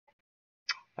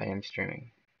I am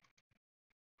streaming.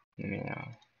 Let me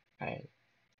know. Okay,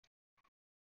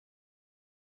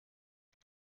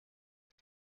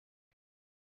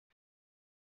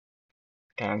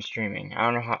 I'm streaming. I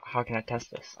don't know how can I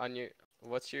test this? On your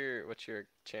what's your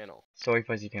channel? Soy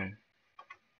Fuzzy Coon.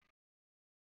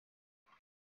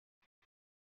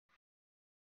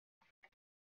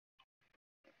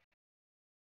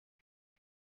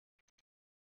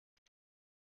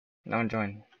 No one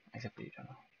join, except for you, don't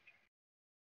know.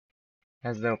 It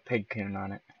has a little pig coon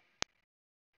on it.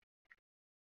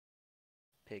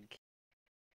 Pig.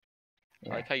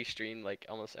 Yeah. I like how you streamed like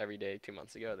almost every day 2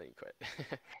 months ago, then you quit.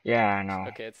 Yeah, I know.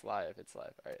 Okay, it's live. It's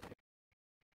live. All right.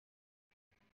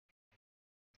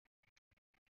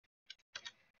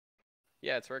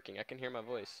 Yeah, it's working. I can hear my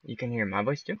voice. You can hear my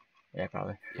voice too? Yeah,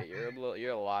 probably. Yeah, you're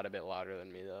a bit louder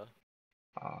than me though.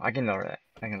 I can lower it.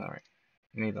 I can lower it.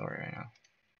 Let me lower it right now.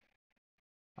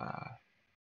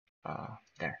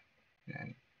 There. And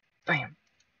then, bam!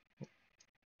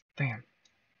 Bam!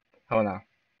 Hold on.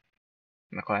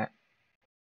 Am I quiet?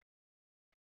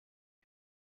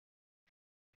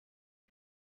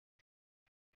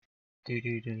 Do.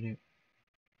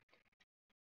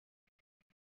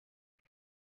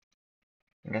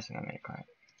 I'm guessing I made it quiet.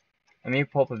 Let me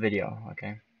pull up a video,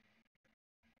 okay?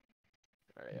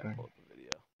 All right, I'll pull up a video.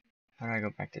 How do I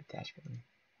go back to the dashboard?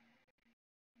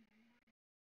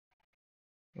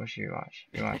 What should you watch?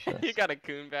 You watch this. You got a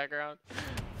coon background?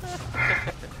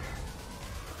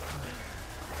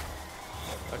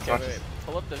 Okay, wait.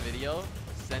 Pull up the video,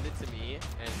 send it to me,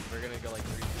 and we're gonna go like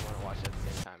 3, 2, 1 and watch it at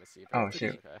the same time and see if Oh, it's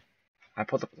shoot. okay. I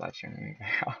pulled up the live stream. Let me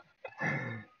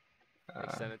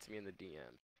Like, send it to me in the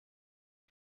DM.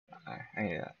 I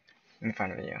need that. Let me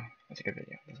find a video. That's a good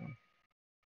video. This one.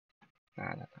 Nah,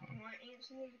 not that one.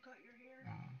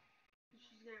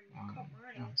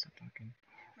 No, stop talking.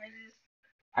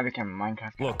 I became a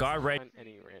Minecraft guy. Look, I read Find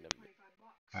any random.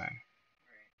 Alright.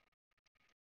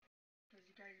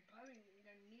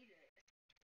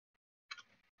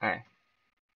 Alright.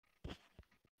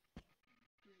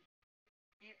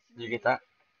 You get that?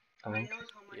 I think.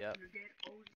 Yep.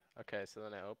 Okay, so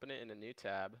then I open it in a new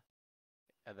tab,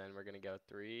 and then we're gonna go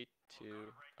 3,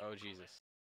 2. Oh Jesus.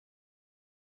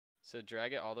 So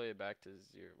drag it all the way back to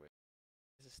 0. Wait,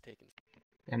 this is taking.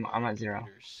 I'm at 0.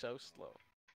 Computer's so slow.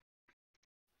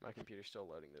 My computer's still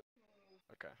loading this.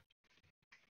 Okay.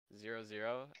 0,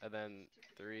 0, and then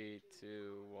 3,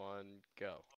 2, 1,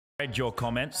 go. your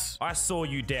comments. I saw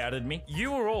you doubted me.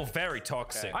 You were all very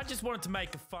toxic. Okay. I just wanted to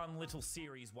make a fun little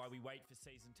series while we wait for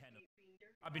season 10.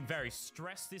 I've been very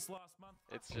stressed this last month.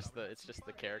 It's just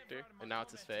the character, and now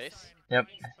it's his face. Yep.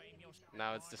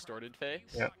 Now it's distorted face.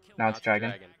 Yep. Now it's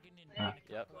dragon.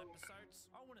 Yep.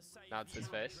 Now it's his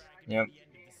face. Yep.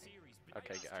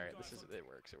 Okay. All right. It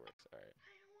works. It works. All right.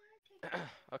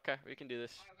 Okay, we can do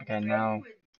this. Okay, now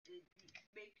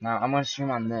I'm gonna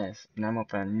stream on this, and I'm gonna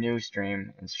open a new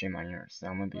stream and stream on yours. So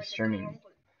I'm gonna be streaming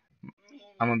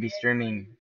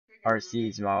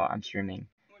RCs while I'm streaming.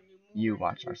 You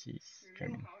watch RCs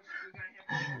streaming.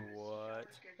 What?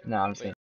 No, I'm saying.